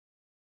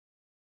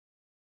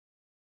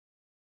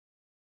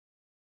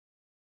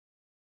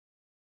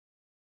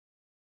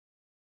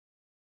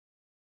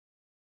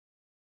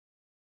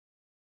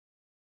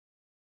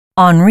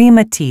Henri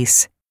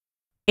Matisse,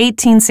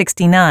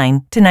 1869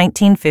 to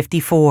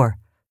 1954.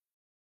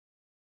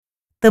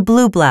 The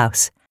Blue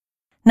Blouse,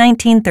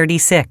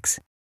 1936.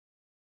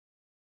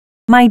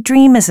 My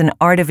dream is an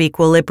art of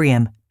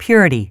equilibrium,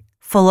 purity,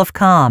 full of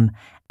calm,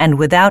 and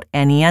without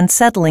any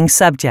unsettling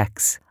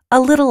subjects,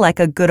 a little like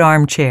a good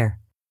armchair.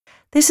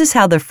 This is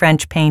how the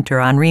French painter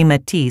Henri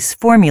Matisse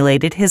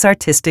formulated his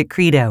artistic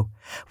credo,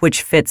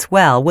 which fits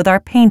well with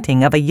our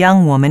painting of a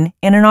young woman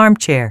in an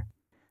armchair.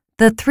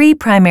 The three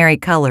primary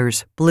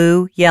colors,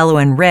 blue, yellow,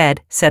 and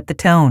red, set the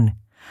tone.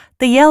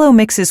 The yellow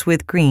mixes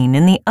with green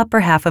in the upper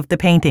half of the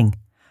painting.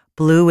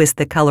 Blue is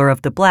the color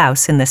of the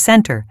blouse in the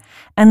center,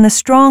 and the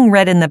strong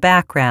red in the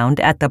background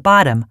at the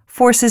bottom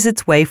forces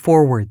its way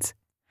forwards.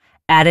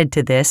 Added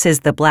to this is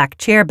the black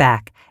chair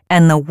back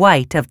and the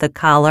white of the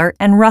collar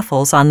and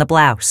ruffles on the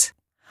blouse.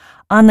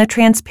 On the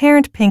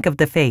transparent pink of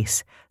the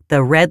face,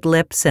 the red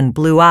lips and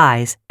blue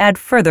eyes add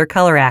further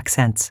color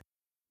accents.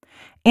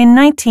 In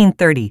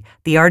 1930,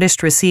 the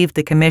artist received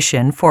the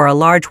commission for a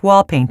large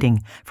wall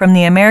painting from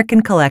the American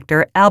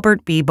collector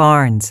Albert B.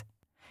 Barnes.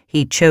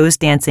 He chose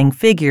dancing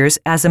figures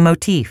as a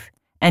motif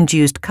and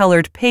used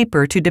colored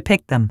paper to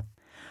depict them,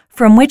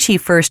 from which he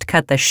first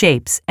cut the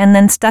shapes and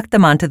then stuck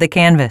them onto the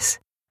canvas.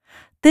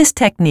 This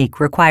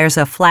technique requires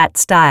a flat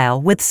style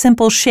with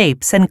simple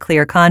shapes and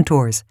clear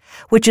contours,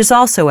 which is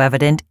also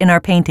evident in our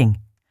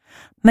painting.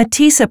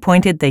 Matisse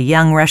appointed the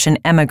young Russian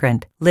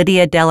emigrant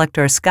Lydia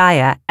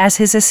Delektorskaya as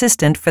his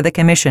assistant for the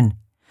commission.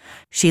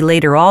 She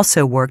later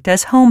also worked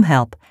as home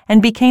help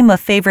and became a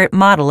favorite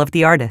model of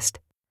the artist.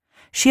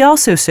 She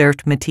also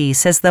served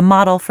Matisse as the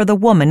model for the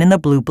woman in the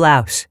blue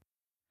blouse.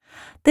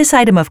 This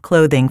item of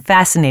clothing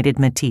fascinated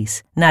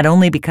Matisse, not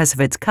only because of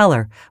its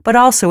color, but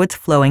also its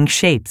flowing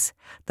shapes,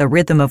 the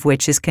rhythm of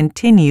which is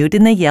continued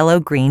in the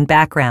yellow-green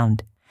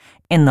background.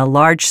 In the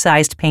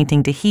large-sized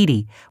painting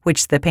Tahiti,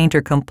 which the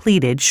painter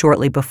completed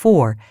shortly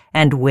before,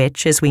 and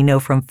which, as we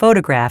know from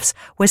photographs,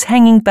 was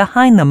hanging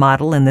behind the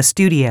model in the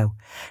studio,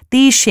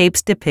 these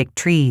shapes depict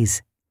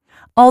trees.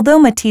 Although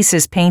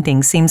Matisse's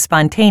painting seems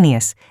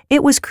spontaneous,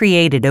 it was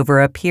created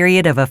over a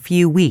period of a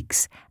few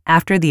weeks,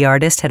 after the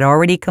artist had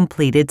already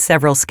completed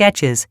several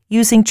sketches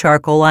using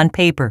charcoal on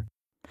paper.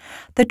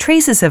 The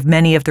traces of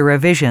many of the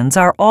revisions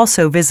are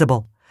also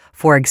visible,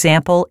 for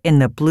example in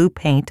the blue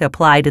paint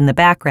applied in the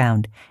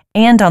background,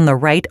 and on the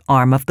right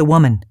arm of the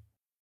woman.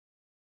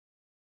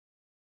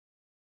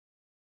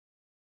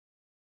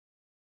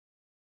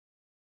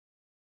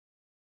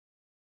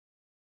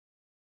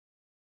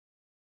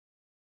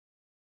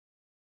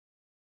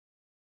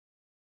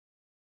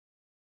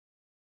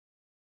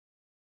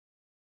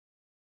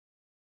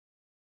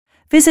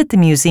 Visit the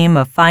Museum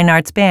of Fine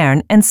Arts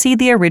Bern and see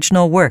the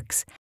original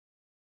works,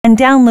 and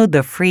download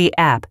the free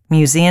app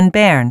Museen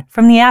Bern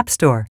from the App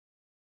Store.